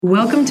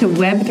Welcome to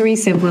Web3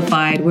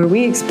 Simplified, where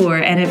we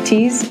explore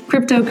NFTs,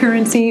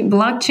 cryptocurrency,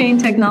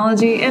 blockchain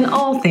technology, and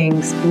all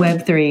things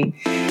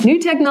Web3. New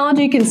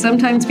technology can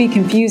sometimes be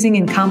confusing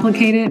and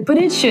complicated, but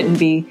it shouldn't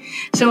be.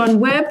 So on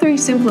Web3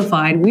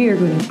 Simplified, we are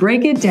going to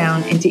break it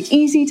down into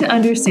easy to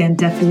understand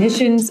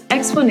definitions,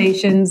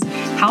 explanations,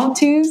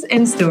 how-tos,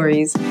 and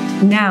stories.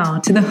 Now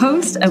to the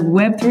host of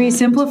Web3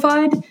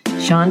 Simplified,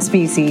 Sean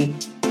Specie.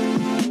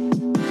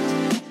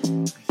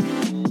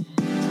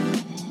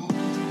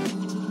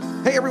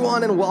 Hey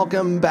everyone, and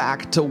welcome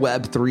back to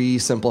Web3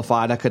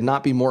 Simplified. I could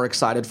not be more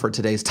excited for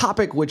today's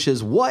topic, which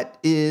is what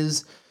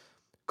is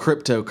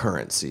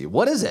cryptocurrency?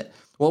 What is it?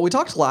 Well, we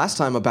talked last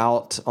time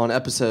about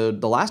the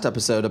last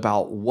episode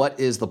about what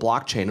is the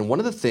blockchain. And one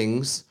of the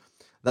things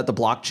that the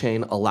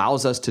blockchain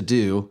allows us to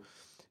do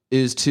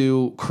is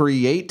to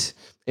create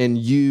and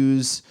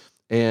use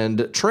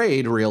and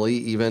trade really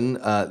even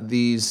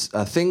these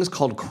things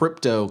called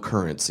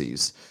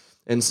cryptocurrencies.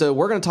 And so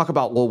we're going to talk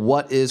about, well,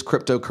 what is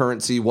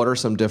cryptocurrency? What are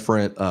some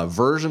different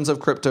versions of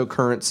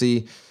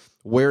cryptocurrency?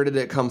 Where did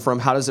it come from?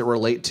 How does it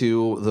relate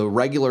to the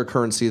regular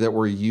currency that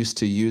we're used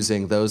to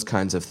using? Those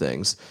kinds of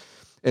things.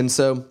 And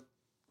so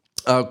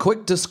a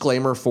quick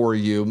disclaimer for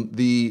you.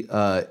 The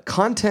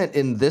content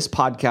in this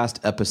podcast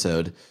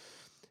episode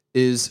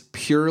is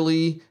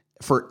purely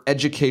for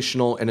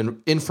educational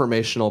and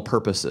informational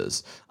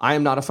purposes. I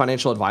am not a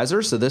financial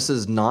advisor, so this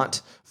is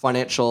not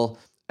financial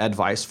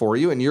advice for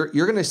you. And you're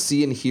going to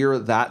see and hear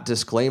that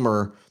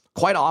disclaimer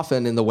quite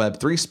often in the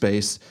Web3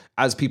 space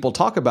as people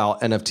talk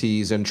about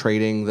NFTs and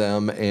trading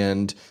them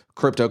and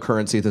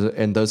cryptocurrency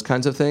and those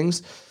kinds of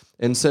things.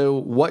 And so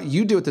what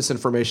you do with this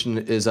information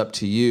is up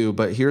to you.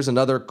 But here's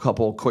another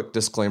couple quick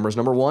disclaimers.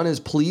 Number one is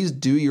please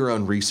do your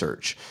own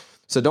research.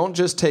 So don't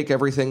just take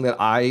everything that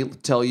I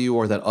tell you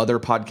or that other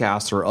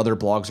podcasts or other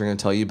blogs are going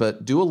to tell you,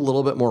 but do a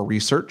little bit more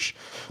research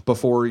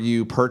before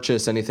you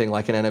purchase anything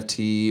like an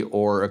NFT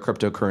or a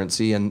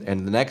cryptocurrency. And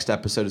the next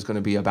episode is going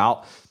to be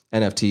about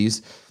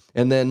NFTs.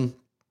 And then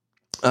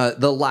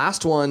the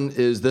last one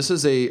is this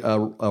is a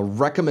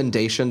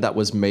recommendation that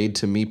was made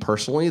to me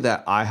personally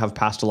that I have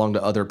passed along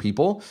to other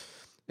people.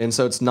 And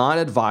so it's not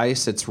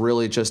advice. It's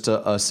really just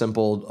a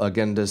simple,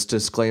 again, this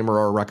disclaimer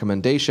or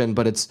recommendation,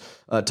 but it's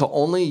to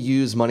only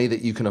use money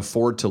that you can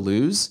afford to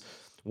lose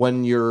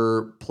when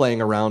you're playing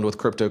around with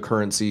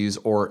cryptocurrencies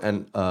or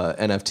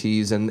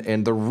NFTs.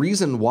 And the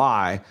reason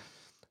why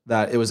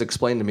that it was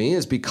explained to me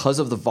is because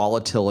of the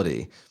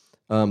volatility.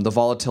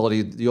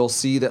 You'll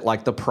see that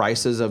like the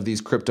prices of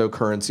these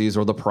cryptocurrencies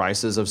or the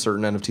prices of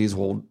certain NFTs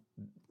will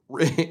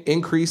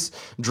increase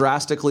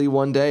drastically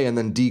one day and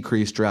then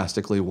decrease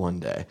drastically one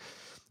day.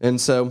 And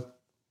so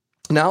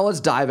now let's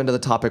dive into the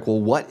topic.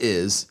 Well, what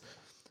is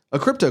a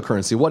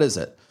cryptocurrency? What is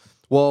it?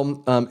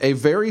 Well, a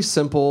very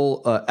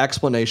simple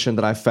explanation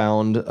that I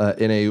found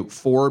in a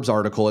Forbes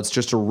article, it's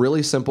just a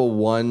really simple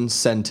one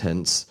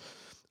sentence,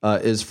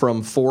 is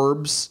from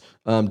Forbes.com.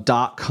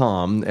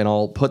 And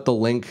I'll put the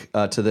link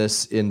to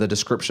this in the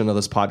description of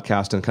this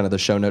podcast and kind of the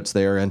show notes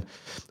there. And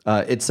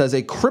it says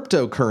a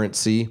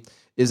cryptocurrency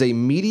is a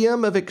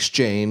medium of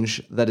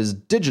exchange that is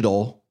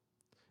digital,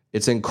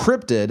 it's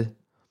encrypted,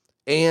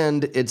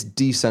 and it's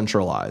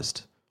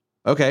decentralized.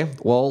 Okay,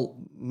 well,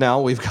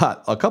 now we've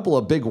got a couple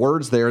of big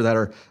words there that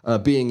are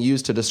being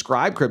used to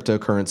describe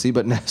cryptocurrency,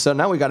 but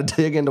now we got to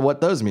dig into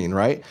what those mean,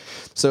 right?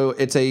 So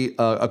it's a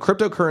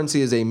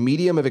cryptocurrency is a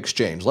medium of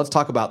exchange. Let's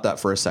talk about that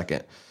for a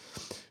second.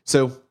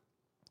 So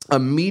a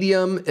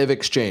medium of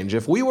exchange.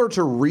 If we were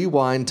to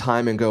rewind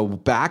time and go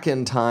back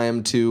in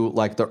time to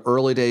like the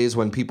early days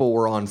when people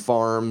were on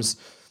farms,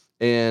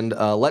 and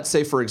let's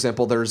say, for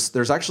example,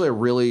 there's actually a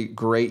really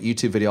great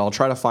YouTube video. I'll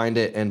try to find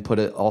it and put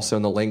it also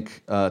in the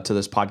link to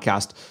this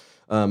podcast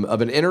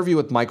of an interview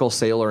with Michael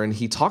Saylor. And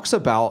he talks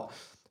about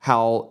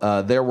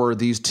how there were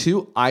these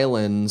two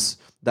islands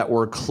that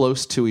were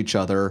close to each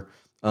other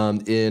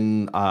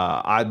they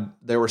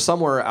were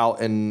somewhere out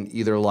in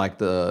either like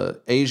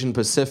the Asian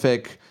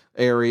Pacific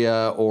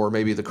area or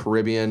maybe the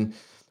Caribbean.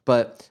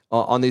 But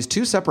on these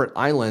two separate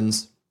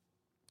islands,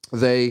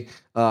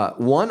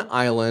 one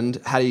island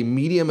had a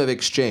medium of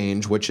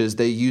exchange, which is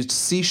they used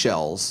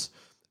seashells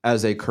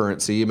as a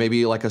currency,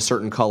 maybe like a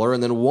certain color.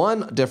 And then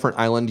one different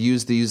island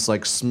used these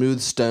like smooth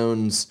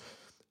stones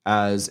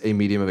as a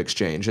medium of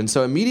exchange. And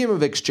so a medium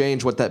of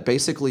exchange, what that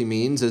basically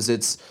means is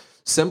it's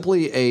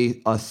simply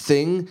a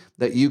thing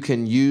that you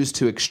can use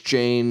to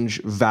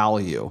exchange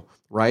value,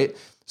 right?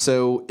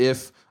 So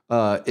if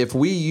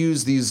we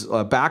use these,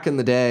 back in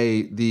the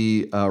day,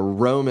 the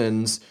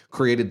Romans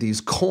created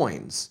these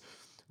coins,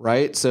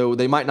 right? So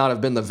they might not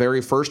have been the very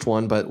first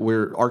one, but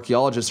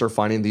archaeologists are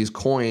finding these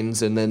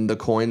coins, and then the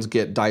coins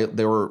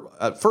they were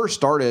at first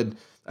started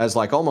as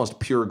like almost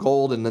pure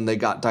gold, and then they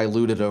got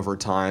diluted over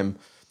time.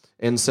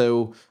 And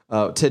so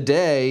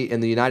today in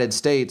the United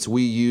States,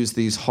 we use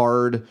these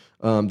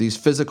these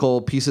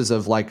physical pieces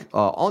of like,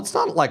 it's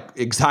not like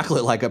exactly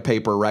like a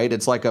paper, right?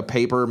 It's like a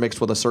paper mixed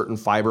with a certain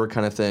fiber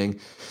kind of thing.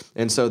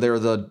 And so they're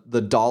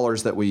the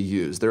dollars that we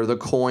use. They're the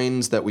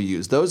coins that we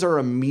use. Those are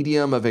a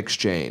medium of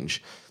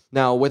exchange.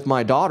 Now, with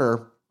my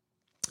daughter,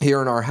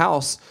 here in our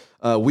house,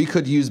 we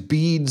could use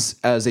beads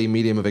as a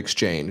medium of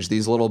exchange,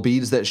 these little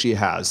beads that she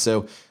has.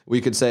 So we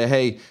could say,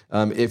 hey,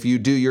 if you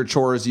do your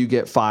chores, you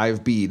get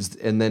 5 beads.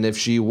 And then if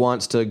she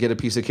wants to get a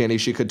piece of candy,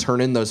 she could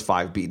turn in those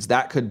 5 beads.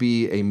 That could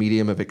be a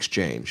medium of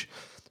exchange.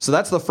 So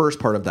that's the first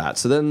part of that.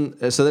 So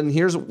then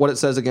here's what it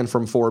says again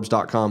from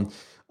Forbes.com.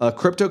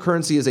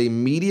 Cryptocurrency is a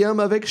medium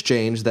of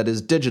exchange that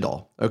is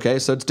digital. Okay,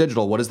 so it's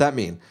digital. What does that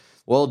mean?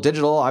 Well,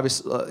 digital,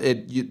 obviously,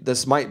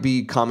 this might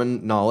be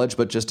common knowledge,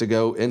 but just to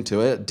go into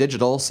it,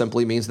 digital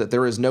simply means that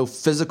there is no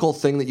physical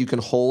thing that you can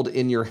hold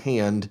in your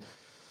hand.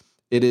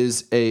 It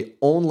is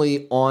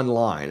only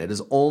online. It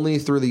is only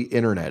through the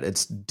internet.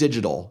 It's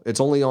digital. It's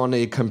only on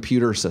a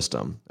computer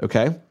system.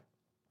 Okay.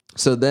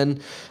 So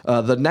then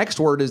the next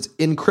word is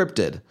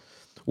encrypted.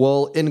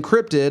 Well,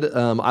 encrypted,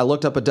 I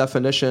looked up a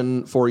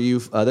definition for you.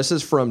 This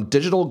is from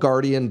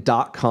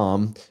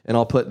digitalguardian.com, and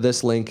I'll put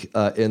this link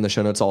in the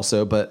show notes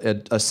also. But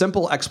a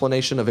simple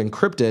explanation of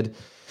encrypted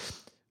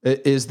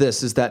is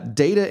that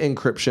data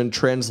encryption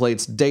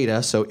translates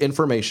data, so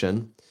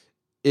information,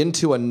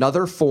 into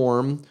another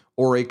form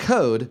or a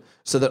code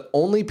so that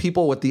only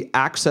people with the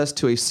access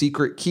to a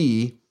secret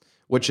key,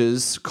 which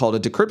is called a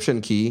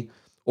decryption key,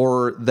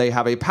 or they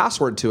have a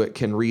password to it,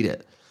 can read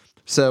it.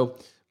 So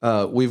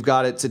we've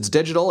got it's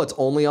digital, it's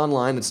only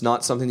online, it's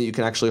not something that you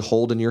can actually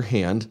hold in your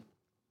hand.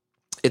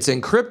 It's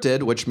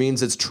encrypted, which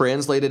means it's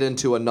translated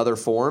into another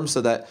form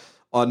so that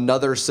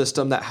another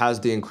system that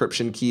has the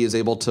encryption key is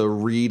able to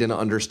read and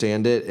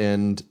understand it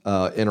and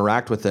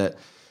interact with it.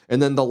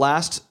 And then the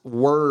last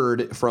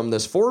word from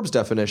this Forbes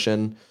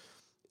definition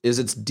is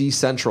it's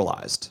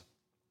decentralized.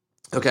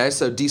 Okay,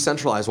 so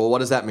decentralized. Well, what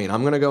does that mean?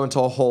 I'm going to go into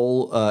a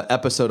whole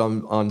episode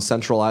on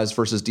centralized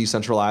versus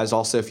decentralized.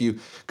 Also, if you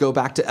go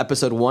back to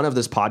episode 1 of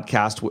this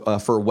podcast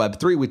for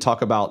Web3, we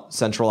talk about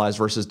centralized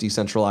versus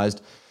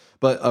decentralized.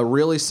 But a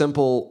really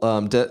simple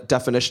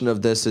definition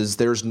of this is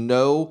there's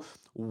no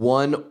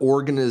one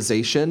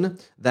organization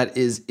that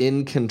is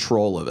in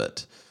control of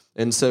it.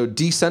 And so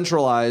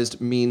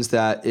decentralized means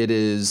that it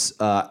is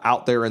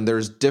out there and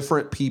there's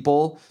different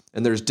people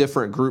and there's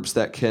different groups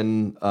that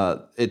can,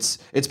 it's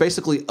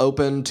basically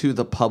open to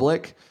the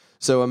public.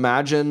 So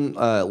imagine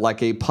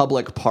like a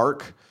public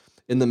park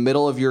in the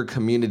middle of your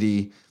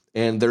community,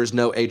 and there's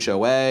no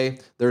HOA,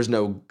 there's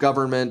no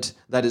government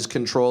that is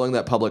controlling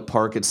that public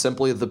park. It's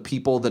simply the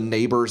people, the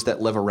neighbors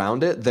that live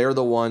around it. They're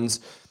the ones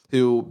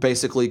who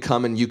basically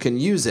come and you can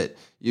use it.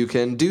 You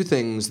can do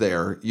things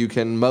there. You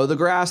can mow the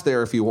grass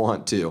there if you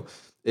want to.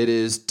 It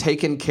is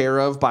taken care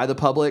of by the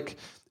public.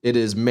 It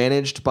is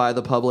managed by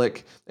the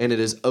public, and it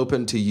is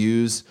open to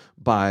use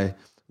by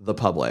the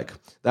public.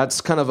 That's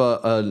kind of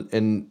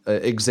an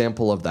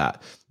example of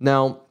that.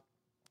 Now,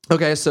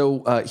 okay,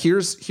 so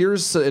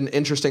here's an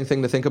interesting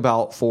thing to think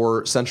about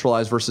for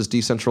centralized versus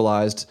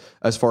decentralized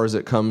as far as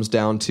it comes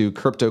down to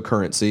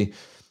cryptocurrency.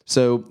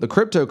 So the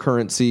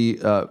cryptocurrency,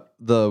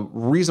 the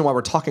reason why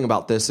we're talking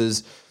about this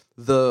is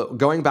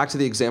going back to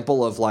the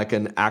example of like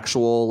an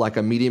actual, like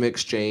a medium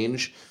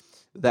exchange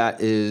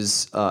that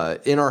is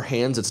in our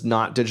hands. It's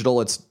not digital.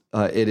 It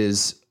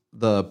is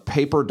the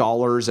paper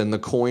dollars and the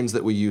coins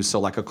that we use. So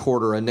like a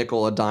quarter, a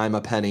nickel, a dime,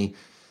 a penny,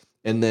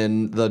 and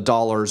then the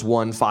dollars,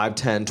 1, 5,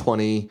 10,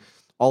 20,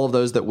 all of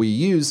those that we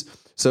use.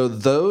 So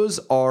those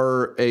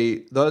are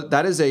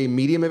that is a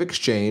medium of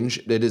exchange.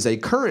 It is a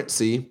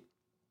currency.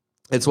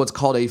 It's what's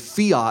called a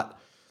fiat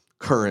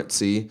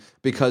currency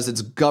because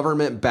it's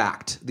government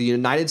backed. The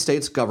United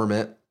States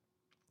government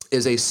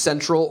is a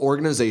central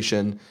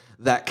organization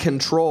that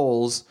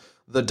controls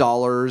the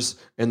dollars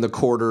and the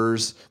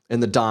quarters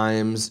and the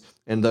dimes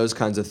and those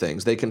kinds of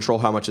things. They control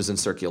how much is in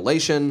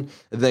circulation.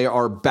 They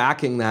are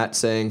backing that,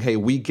 saying, hey,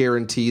 we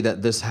guarantee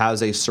that this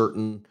has a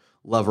certain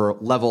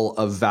level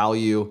of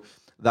value,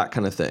 that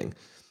kind of thing.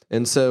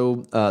 And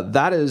so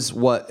that is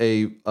what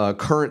a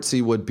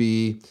currency would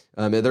be.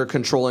 They're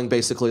controlling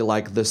basically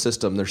like the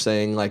system. They're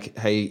saying like,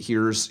 hey,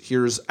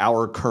 here's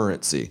our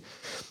currency.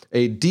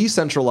 A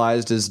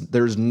decentralized is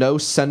there's no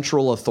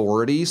central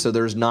authority. So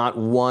there's not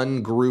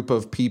one group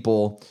of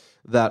people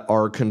that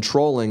are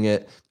controlling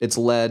it. It's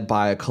led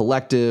by a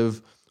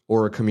collective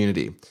or a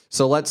community.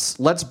 So let's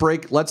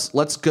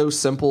go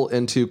simple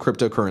into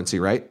cryptocurrency,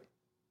 right?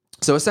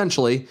 So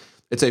essentially,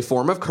 it's a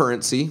form of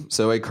currency.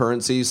 So a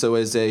currency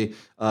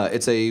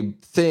it's a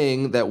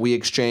thing that we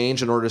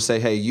exchange in order to say,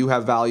 hey, you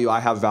have value, I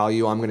have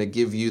value, I'm going to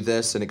give you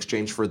this in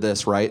exchange for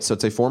this, right? So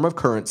it's a form of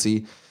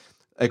currency.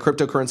 A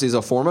cryptocurrency is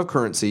a form of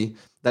currency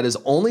that is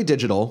only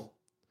digital,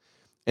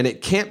 and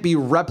it can't be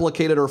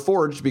replicated or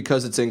forged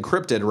because it's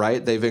encrypted,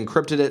 right? They've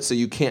encrypted it so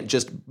you can't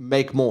just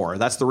make more.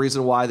 That's the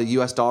reason why the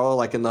US dollar,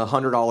 like in the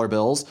 $100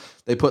 bills,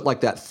 they put like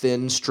that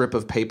thin strip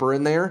of paper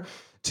in there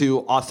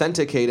to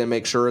authenticate and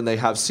make sure, and they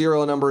have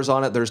serial numbers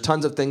on it. There's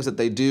tons of things that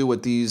they do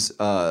with these,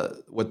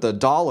 with the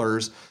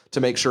dollars to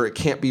make sure it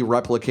can't be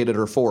replicated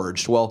or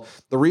forged. Well,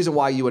 the reason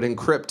why you would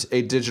encrypt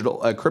a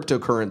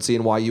cryptocurrency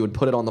and why you would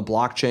put it on the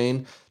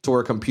blockchain to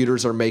where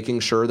computers are making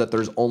sure that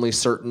there's only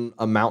certain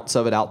amounts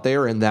of it out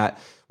there and that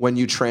when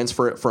you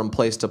transfer it from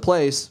place to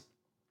place,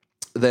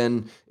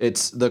 then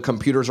the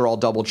computers are all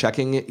double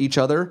checking each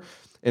other.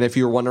 And if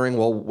you're wondering,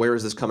 well, where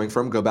is this coming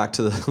from? Go back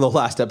to the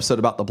last episode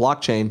about the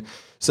blockchain.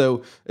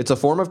 So it's a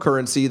form of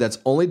currency that's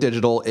only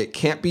digital. It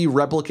can't be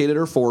replicated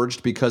or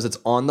forged because it's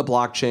on the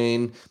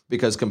blockchain,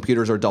 because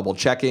computers are double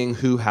checking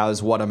who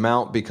has what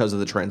amount because of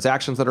the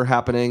transactions that are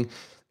happening.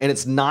 And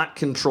it's not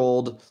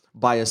controlled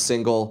by a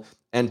single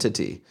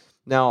entity.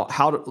 Now,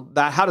 how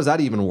does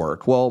that even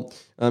work? Well,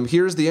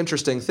 here's the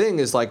interesting thing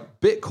is like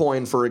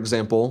Bitcoin, for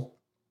example.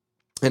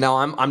 And now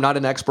I'm not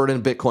an expert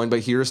in Bitcoin,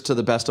 but here's to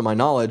the best of my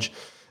knowledge.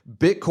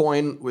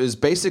 Bitcoin is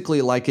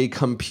basically like a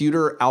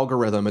computer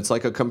algorithm. It's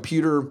like a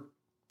computer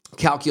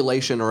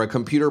calculation or a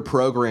computer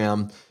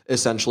program,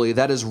 essentially,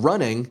 that is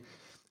running,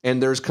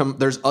 and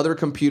there's other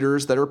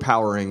computers that are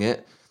powering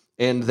it,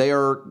 and they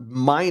are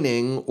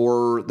mining,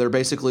 or they're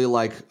basically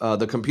like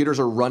the computers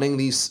are running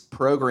these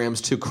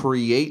programs to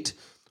create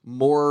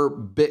more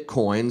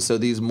Bitcoin, so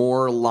these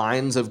more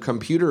lines of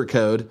computer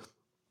code.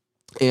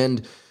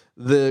 And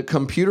the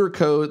computer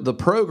code, the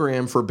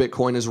program for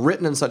Bitcoin is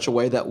written in such a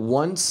way that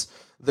once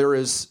there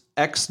is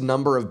X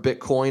number of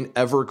Bitcoin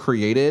ever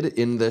created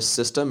in this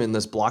system, in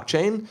this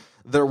blockchain,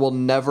 there will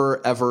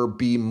never, ever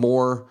be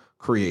more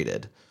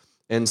created.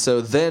 And so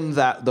then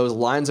those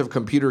lines of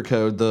computer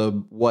code,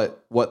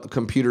 what the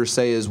computers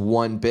say is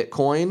 1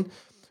 Bitcoin,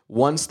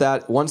 once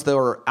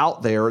they're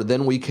out there,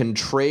 then we can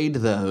trade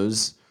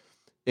those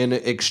in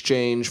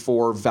exchange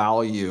for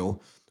value,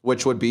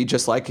 which would be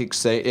just like,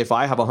 say, if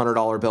I have a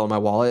 $100 bill in my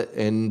wallet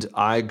and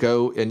I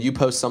go and you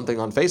post something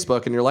on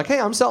Facebook and you're like, hey,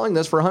 I'm selling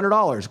this for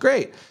 $100.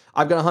 Great.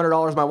 I've got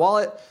 $100 in my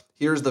wallet.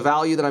 Here's the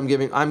value that I'm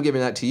giving. I'm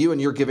giving that to you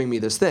and you're giving me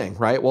this thing,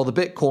 right? Well, the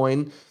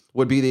Bitcoin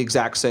would be the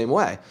exact same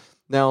way.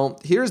 Now,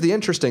 here's the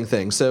interesting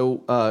thing.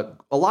 So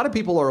a lot of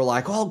people are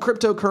like, oh,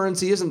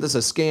 cryptocurrency, isn't this a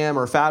scam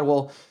or fad?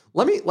 Well,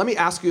 let me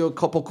ask you a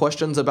couple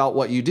questions about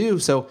what you do.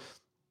 So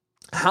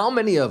how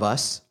many of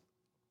us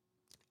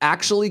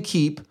actually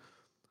keep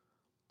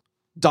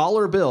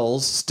dollar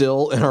bills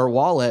still in our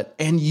wallet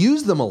and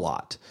use them a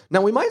lot?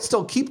 Now, we might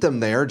still keep them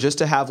there just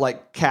to have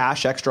like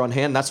cash extra on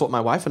hand. That's what my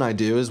wife and I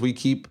do, is we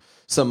keep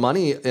some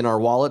money in our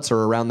wallets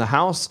or around the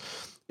house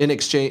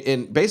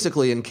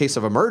basically in case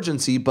of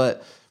emergency.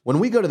 But when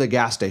we go to the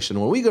gas station,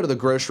 when we go to the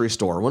grocery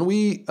store, when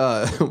we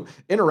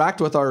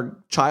interact with our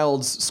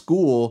child's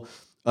school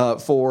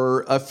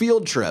for a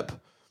field trip,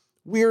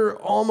 we're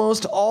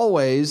almost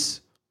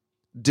always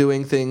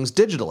doing things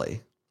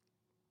digitally.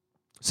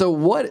 So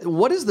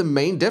what is the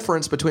main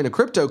difference between a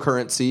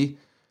cryptocurrency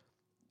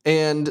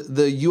and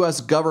the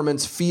US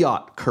government's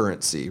fiat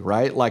currency,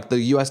 right? Like the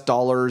US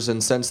dollars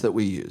and cents that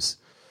we use.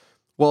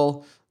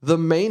 Well, the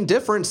main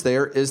difference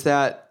there is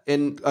that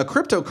in a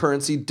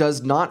cryptocurrency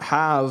does not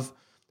have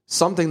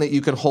something that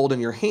you can hold in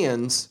your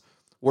hands,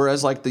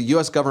 whereas like the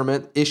US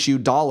government issue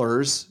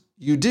dollars,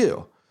 you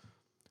do.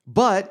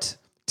 But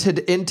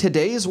in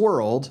today's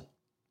world,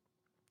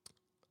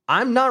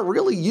 I'm not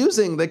really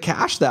using the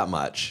cash that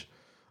much.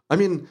 I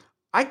mean,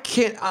 I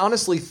can't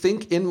honestly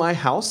think in my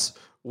house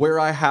where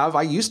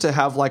I used to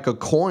have like a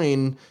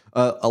coin,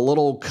 a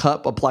little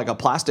cup, like a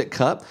plastic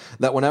cup,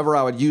 that whenever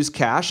I would use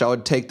cash, I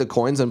would take the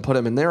coins and put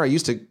them in there. I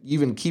used to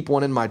even keep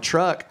one in my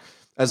truck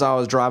as I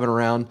was driving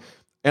around.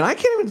 And I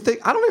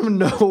don't even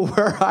know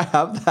where I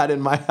have that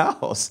in my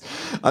house.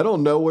 I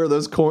don't know where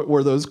those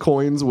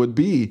coins would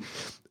be.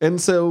 And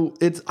so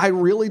I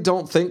really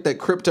don't think that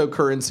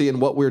cryptocurrency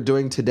and what we're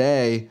doing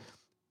today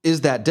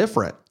is that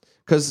different.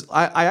 Because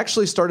I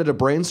actually started to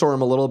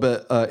brainstorm a little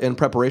bit in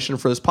preparation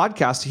for this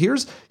podcast.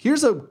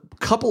 Here's a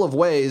couple of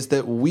ways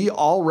that we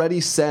already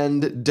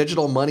send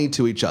digital money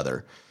to each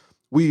other.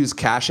 We use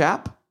Cash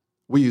App,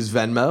 we use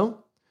Venmo,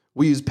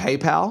 we use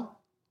PayPal,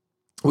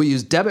 we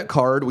use debit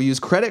card, we use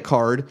credit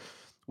card,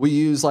 we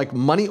use like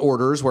money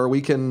orders where we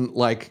can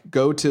like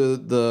go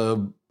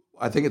to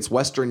I think it's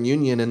Western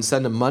Union and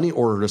send a money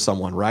order to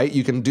someone, right?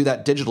 You can do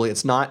that digitally.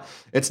 It's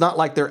not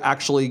like they're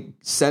actually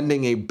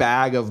sending a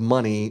bag of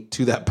money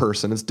to that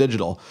person. It's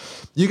digital.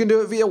 You can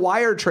do it via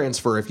wire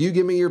transfer. If you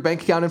give me your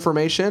bank account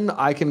information,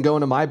 I can go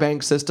into my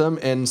bank system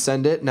and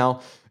send it.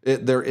 Now,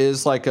 there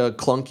is like a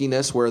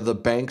clunkiness where the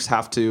banks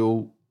have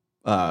to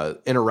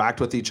interact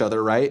with each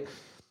other, right?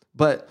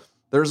 But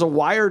there's a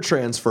wire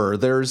transfer.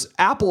 There's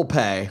Apple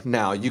Pay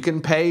now. You can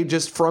pay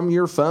just from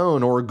your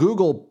phone, or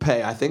Google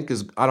Pay. I think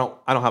I don't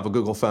have a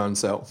Google phone,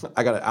 so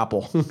I got an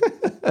Apple.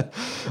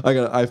 I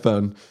got an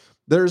iPhone.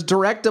 There's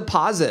direct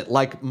deposit.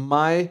 Like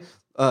my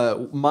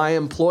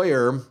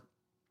employer,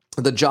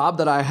 the job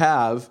that I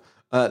have,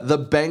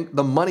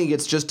 the money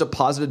gets just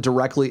deposited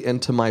directly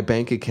into my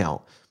bank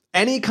account.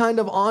 Any kind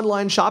of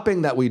online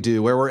shopping that we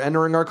do where we're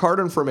entering our card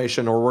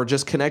information or we're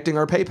just connecting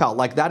our PayPal,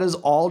 like that is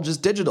all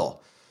just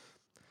digital.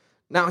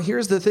 Now,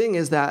 here's the thing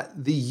is that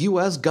the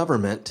US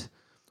government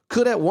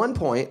could at one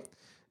point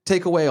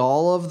take away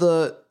all of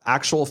the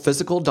actual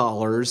physical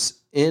dollars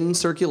in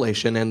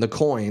circulation and the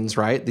coins,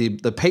 right?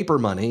 The paper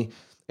money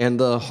and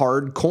the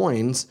hard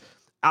coins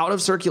out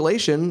of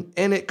circulation,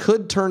 and it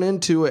could turn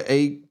into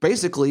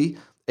basically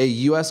a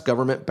US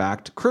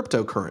government-backed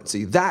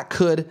cryptocurrency. That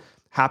could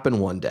happen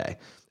one day.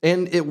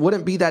 And it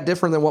wouldn't be that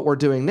different than what we're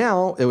doing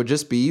now. It would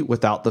just be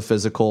without the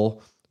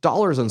physical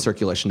dollars in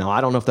circulation. Now,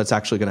 I don't know if that's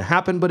actually going to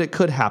happen, but it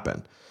could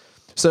happen.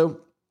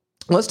 So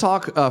let's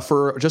talk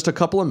for just a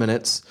couple of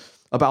minutes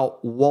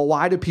about, well,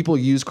 why do people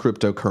use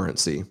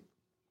cryptocurrency?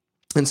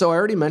 And so I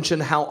already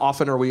mentioned how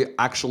often are we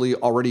actually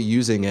already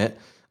using it,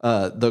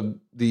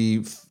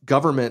 the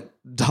government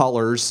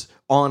dollars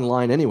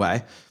online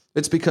anyway.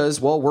 It's because,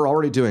 well, we're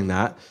already doing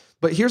that.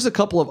 But here's a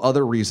couple of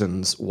other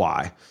reasons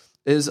why.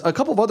 Is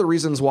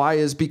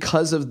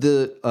because of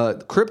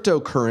the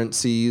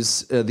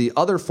cryptocurrencies, the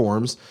other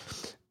forms,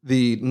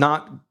 the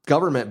not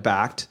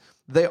government-backed,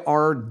 they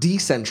are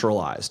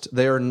decentralized.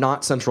 They are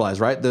not centralized,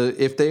 right?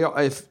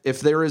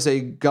 If there is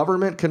a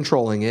government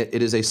controlling it,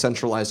 it is a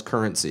centralized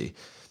currency.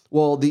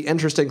 Well, the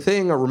interesting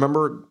thing, I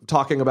remember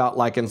talking about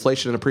like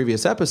inflation in a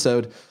previous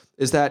episode,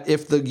 is that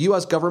if the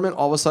U.S. government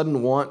all of a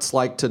sudden wants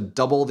like to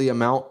double the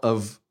amount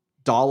of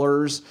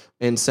dollars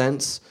and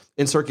cents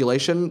in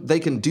circulation, they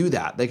can do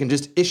that. They can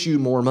just issue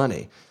more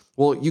money.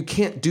 Well, you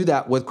can't do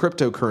that with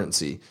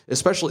cryptocurrency,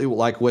 especially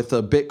like with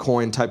a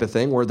Bitcoin type of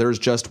thing where there's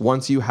just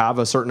once you have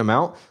a certain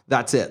amount,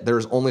 that's it.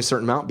 There's only a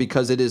certain amount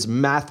because it is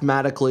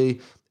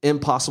mathematically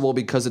impossible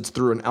because it's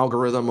through an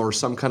algorithm or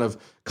some kind of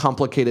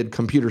complicated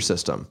computer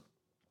system.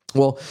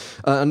 Well,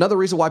 another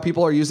reason why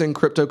people are using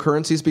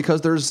cryptocurrency is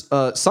because there's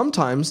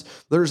sometimes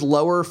there's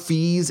lower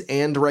fees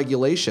and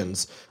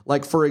regulations.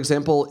 Like, for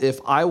example, if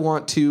I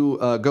want to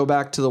let's go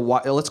back to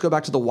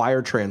the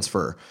wire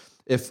transfer.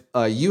 If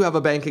you have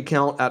a bank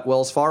account at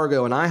Wells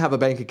Fargo and I have a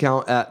bank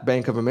account at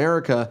Bank of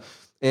America,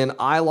 and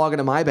I log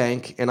into my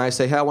bank and I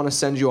say, hey, I want to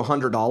send you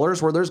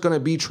 $100, where there's going to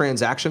be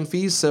transaction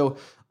fees. So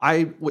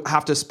I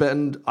have to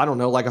spend, I don't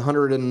know, like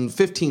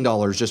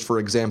 $115 just for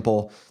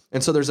example.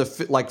 And so there's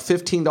like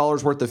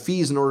 $15 worth of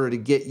fees in order to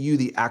get you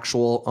the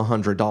actual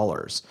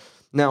 $100.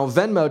 Now,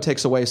 Venmo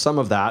takes away some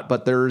of that,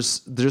 but there's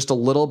just a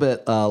little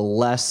bit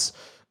less.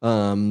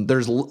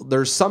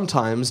 There's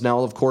sometimes now,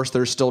 of course,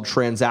 there's still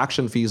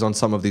transaction fees on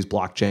some of these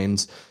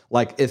blockchains.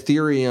 Like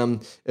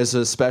Ethereum is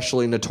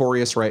especially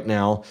notorious right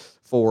now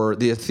for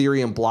the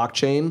Ethereum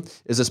blockchain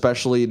is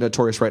especially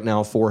notorious right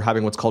now for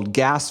having what's called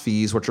gas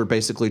fees, which are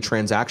basically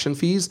transaction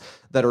fees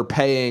that are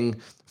paying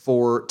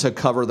to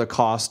cover the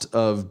cost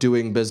of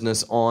doing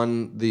business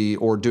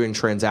or doing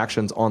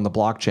transactions on the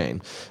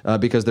blockchain,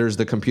 because there's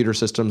the computer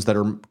systems that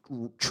are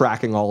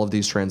tracking all of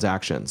these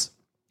transactions.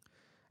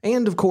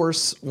 And of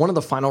course, one of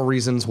the final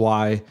reasons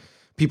why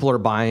people are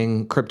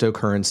buying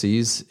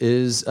cryptocurrencies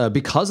is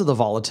because of the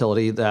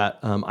volatility that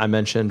I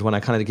mentioned when I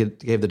kind of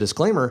gave the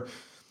disclaimer.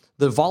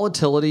 The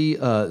volatility.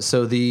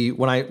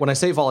 When I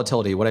say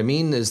volatility, what I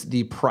mean is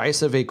the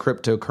price of a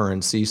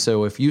cryptocurrency.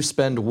 So if you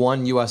spend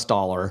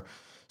 $1,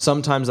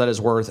 sometimes that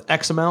is worth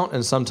X amount,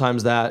 and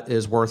sometimes that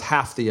is worth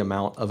half the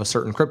amount of a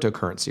certain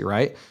cryptocurrency,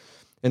 right?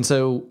 And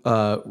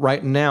so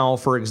right now,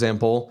 for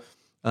example,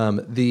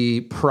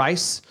 the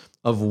price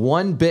of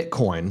one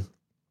Bitcoin,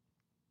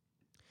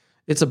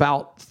 it's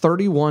about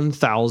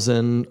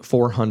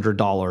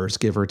 $31,400,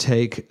 give or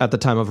take, at the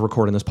time of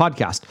recording this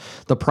podcast.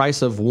 The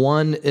price of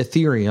one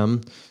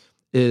Ethereum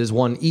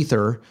one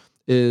Ether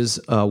is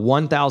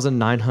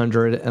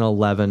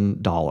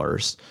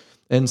 $1,911.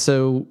 And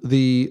so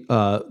the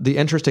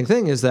interesting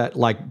thing is that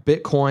like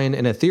Bitcoin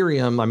and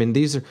Ethereum, I mean,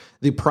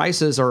 the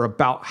prices are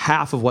about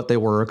half of what they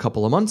were a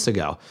couple of months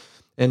ago.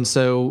 And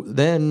so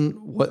then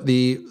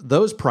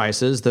those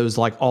prices, those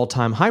like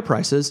all-time high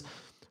prices,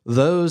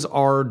 those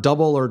are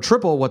double or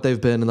triple what they've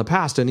been in the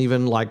past, and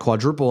even like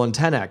quadruple and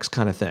 10x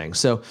kind of thing.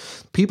 So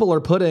people are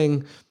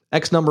putting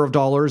X number of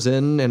dollars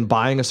in and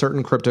buying a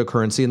certain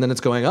cryptocurrency, and then it's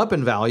going up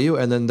in value,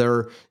 and then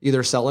they're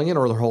either selling it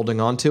or they're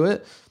holding on to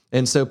it.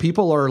 And so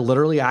people are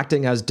literally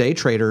acting as day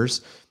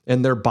traders,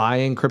 and they're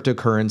buying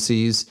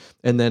cryptocurrencies.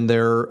 And then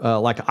they're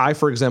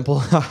for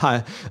example,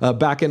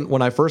 back in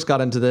when I first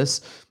got into this,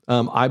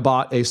 I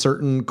bought a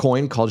certain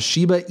coin called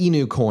Shiba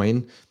Inu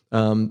coin.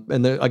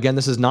 Again,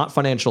 this is not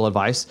financial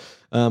advice,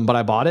 but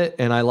I bought it,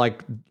 and I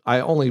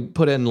only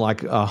put in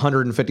like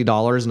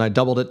 $150, and I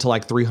doubled it to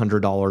like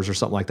 $300 or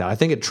something like that. I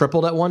think it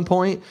tripled at one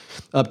point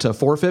up to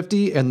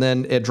 $450, and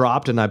then it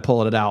dropped, and I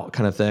pulled it out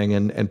kind of thing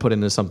and put it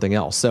into something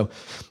else. So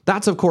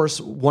that's, of course,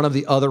 one of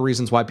the other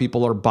reasons why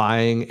people are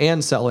buying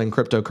and selling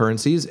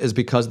cryptocurrencies is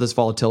because of this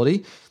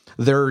volatility.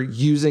 They're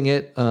using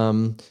it.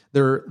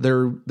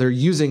 They're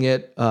using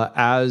it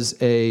as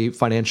a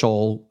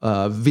financial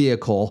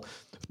vehicle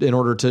in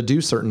order to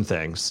do certain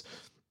things.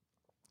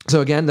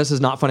 So again, this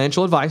is not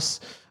financial advice.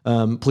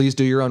 Please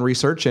do your own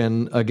research.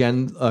 And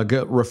again,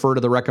 refer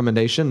to the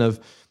recommendation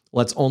of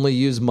let's only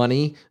use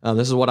money.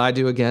 This is what I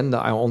do again.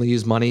 I only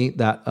use money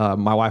that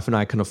my wife and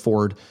I can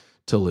afford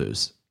to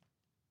lose.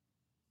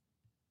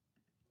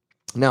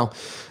 Now,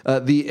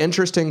 the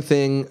interesting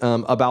thing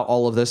about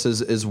all of this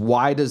is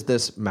why does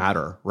this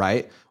matter,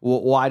 right?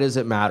 Well, why does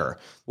it matter?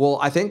 Well,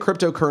 I think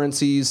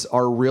cryptocurrencies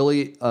are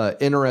really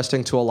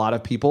interesting to a lot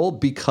of people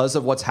because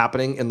of what's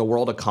happening in the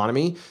world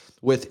economy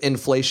with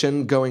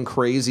inflation going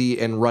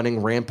crazy and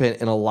running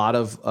rampant in a lot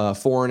of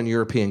foreign and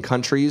European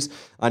countries.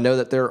 I know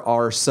that there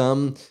are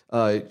some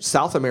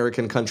South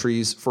American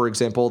countries, for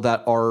example,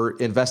 that are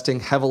investing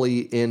heavily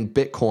in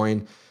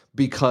Bitcoin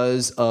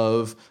because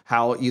of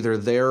how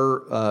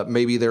either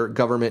maybe their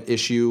government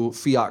issue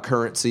fiat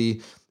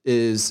currency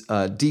is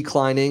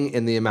declining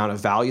in the amount of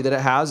value that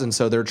it has. And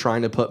so they're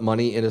trying to put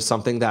money into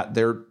something that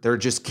there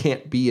just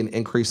can't be an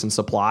increase in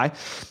supply.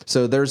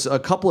 So there's a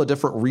couple of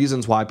different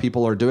reasons why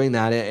people are doing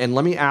that. And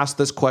let me ask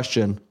this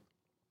question,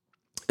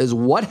 is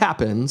what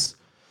happens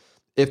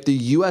if the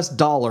US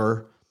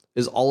dollar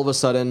is all of a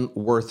sudden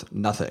worth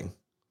nothing?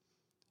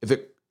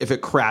 If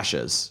it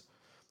crashes,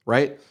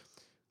 right?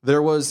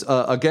 There was,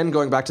 again,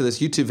 going back to this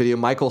YouTube video,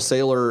 Michael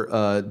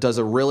Saylor does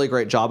a really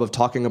great job of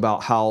talking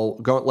about how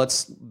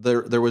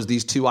there was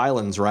these two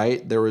islands,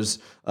 right? There was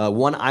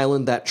one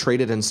island that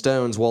traded in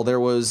stones. Well, there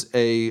was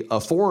a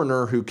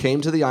foreigner who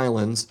came to the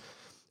islands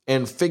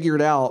and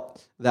figured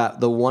out that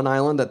the one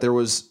island that there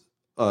was,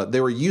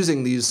 they were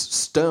using these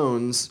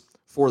stones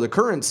for the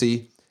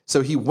currency.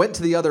 So he went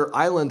to the other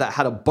island that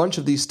had a bunch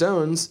of these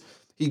stones.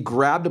 He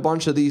grabbed a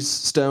bunch of these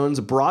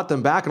stones, brought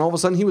them back, and all of a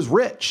sudden he was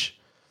rich.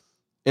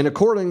 And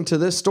according to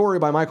this story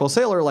by Michael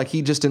Saylor, like,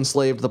 he just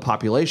enslaved the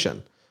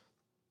population.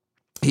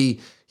 He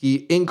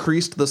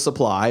increased the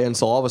supply, and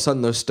so all of a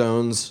sudden those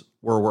stones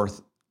were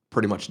worth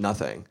pretty much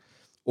nothing.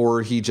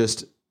 Or he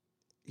just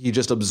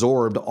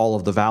absorbed all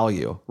of the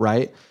value,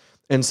 right?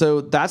 And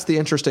so that's the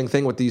interesting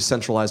thing with these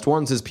centralized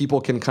ones, is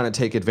people can kind of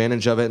take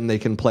advantage of it and they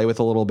can play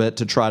with a little bit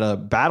to try to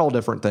battle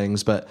different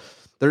things. But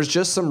there's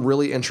just some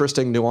really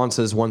interesting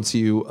nuances once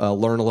you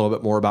learn a little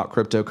bit more about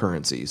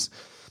cryptocurrencies.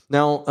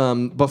 Now,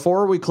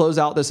 before we close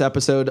out this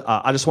episode,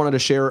 I just wanted to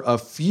share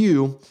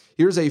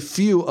here's a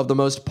few of the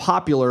most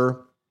popular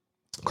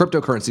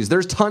cryptocurrencies.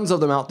 There's tons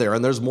of them out there,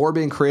 and there's more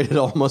being created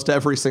almost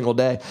every single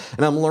day,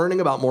 and I'm learning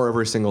about more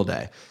every single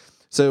day.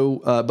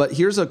 So, but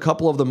here's a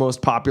couple of the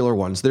most popular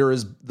ones. There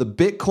is the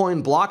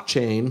Bitcoin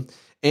blockchain,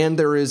 and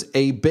there is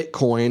a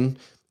Bitcoin,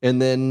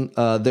 and then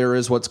there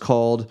is what's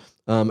called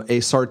a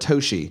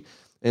Satoshi.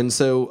 And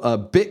so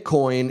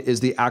Bitcoin is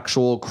the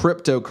actual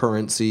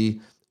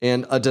cryptocurrency,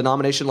 and a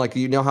denomination, like,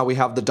 you know how we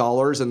have the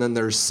dollars and then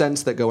there's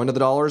cents that go into the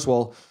dollars?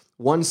 Well,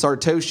 one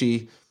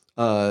Satoshi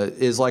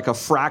is like a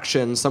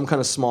fraction, some kind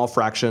of small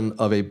fraction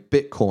of a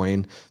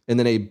Bitcoin, and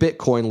then a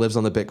Bitcoin lives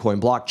on the Bitcoin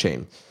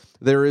blockchain.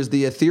 There is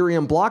the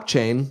Ethereum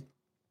blockchain.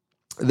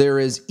 There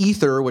is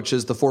Ether, which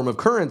is the form of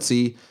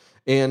currency,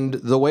 and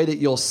the way that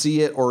you'll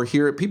see it or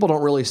hear it, people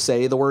don't really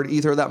say the word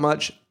Ether that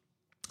much.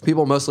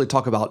 People mostly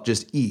talk about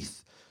just ETH.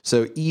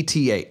 So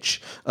ETH.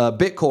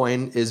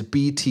 Bitcoin is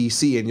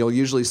BTC, and you'll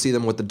usually see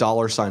them with the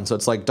dollar sign. So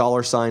it's like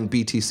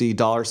 $BTC,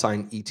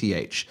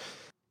 $ETH.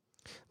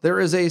 There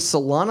is a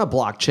Solana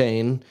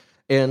blockchain,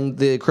 and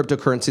the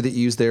cryptocurrency that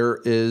you use there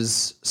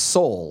is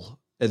SOL.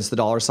 It's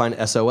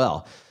the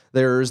 $SOL.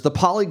 There's the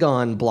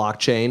Polygon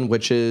blockchain,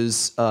 which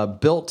is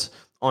built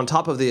on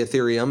top of the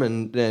Ethereum,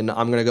 and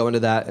I'm going to go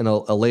into that in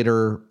a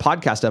later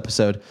podcast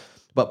episode.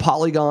 But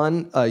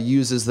Polygon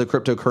uses the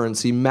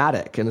cryptocurrency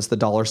Matic, and it's the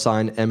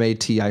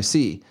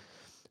 $MATIC.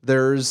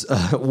 There's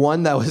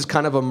one that was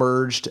kind of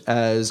emerged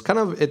as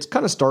it's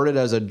kind of started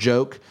as a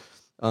joke.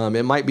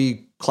 It might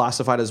be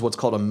classified as what's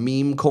called a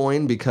meme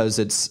coin because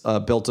it's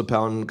built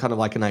upon kind of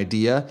like an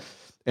idea.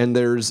 And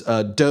there's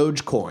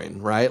Dogecoin,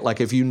 right? Like,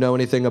 if you know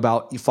anything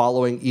about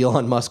following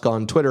Elon Musk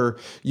on Twitter,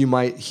 you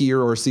might hear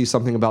or see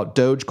something about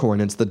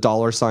Dogecoin. It's the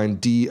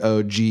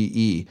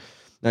 $DOGE.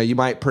 Now, you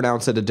might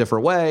pronounce it a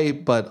different way,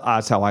 but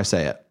that's how I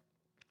say it.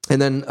 And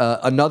then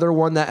another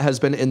one that has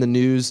been in the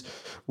news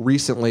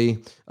recently,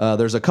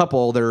 there's a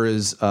couple. There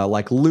is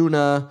like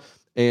Luna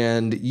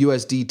and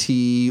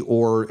USDT,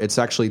 or it's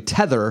actually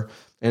Tether,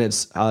 and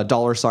it's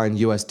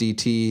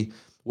 $USDT,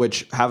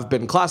 which have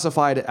been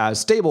classified as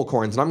stable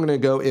coins. And I'm going to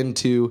go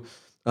into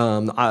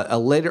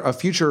a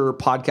future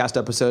podcast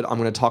episode. I'm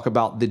going to talk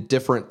about the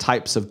different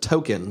types of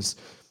tokens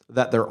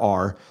that there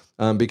are.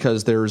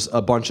 Because there's a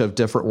bunch of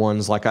different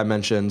ones, like I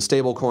mentioned,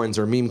 stable coins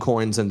or meme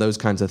coins and those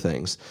kinds of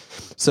things.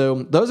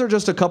 So those are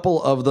just a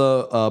couple of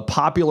the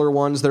popular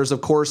ones. There's,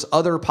 of course,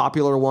 other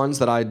popular ones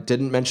that I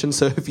didn't mention.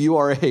 So if you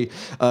are a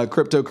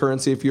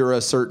cryptocurrency, if you're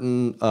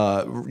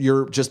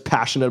you're just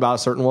passionate about a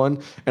certain one,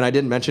 and I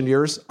didn't mention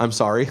yours, I'm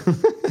sorry.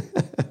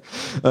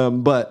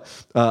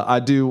 But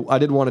I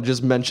did want to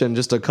just mention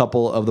just a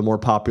couple of the more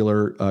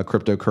popular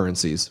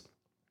cryptocurrencies.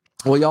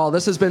 Well, y'all,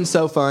 this has been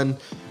so fun.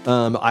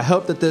 I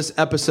hope that this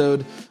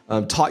episode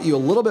taught you a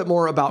little bit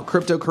more about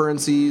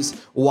cryptocurrencies,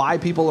 why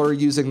people are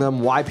using them,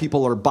 why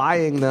people are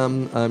buying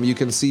them. You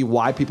can see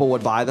why people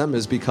would buy them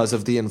is because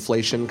of the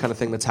inflation kind of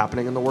thing that's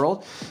happening in the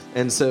world.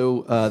 And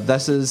so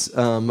this is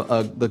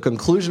the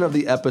conclusion of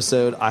the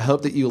episode. I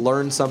hope that you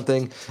learned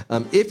something.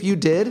 If you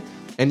did,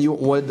 and you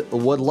would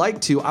like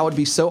to, I would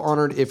be so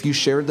honored if you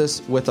shared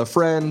this with a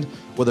friend,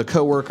 with a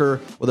coworker,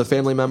 with a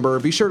family member.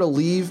 Be sure to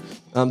leave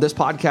this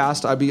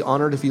podcast. I'd be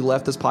honored if you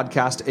left this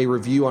podcast a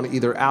review on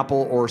either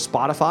Apple or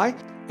Spotify.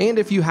 And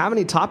if you have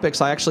any topics,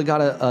 I actually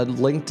got a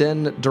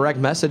LinkedIn direct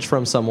message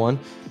from someone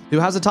who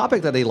has a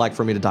topic that they'd like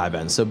for me to dive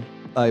in. So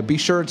be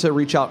sure to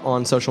reach out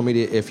on social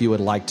media if you would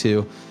like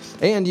to.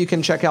 And you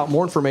can check out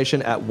more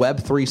information at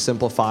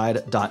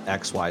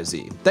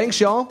web3simplified.xyz. Thanks,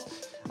 y'all.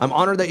 I'm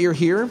honored that you're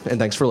here, and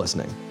thanks for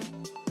listening.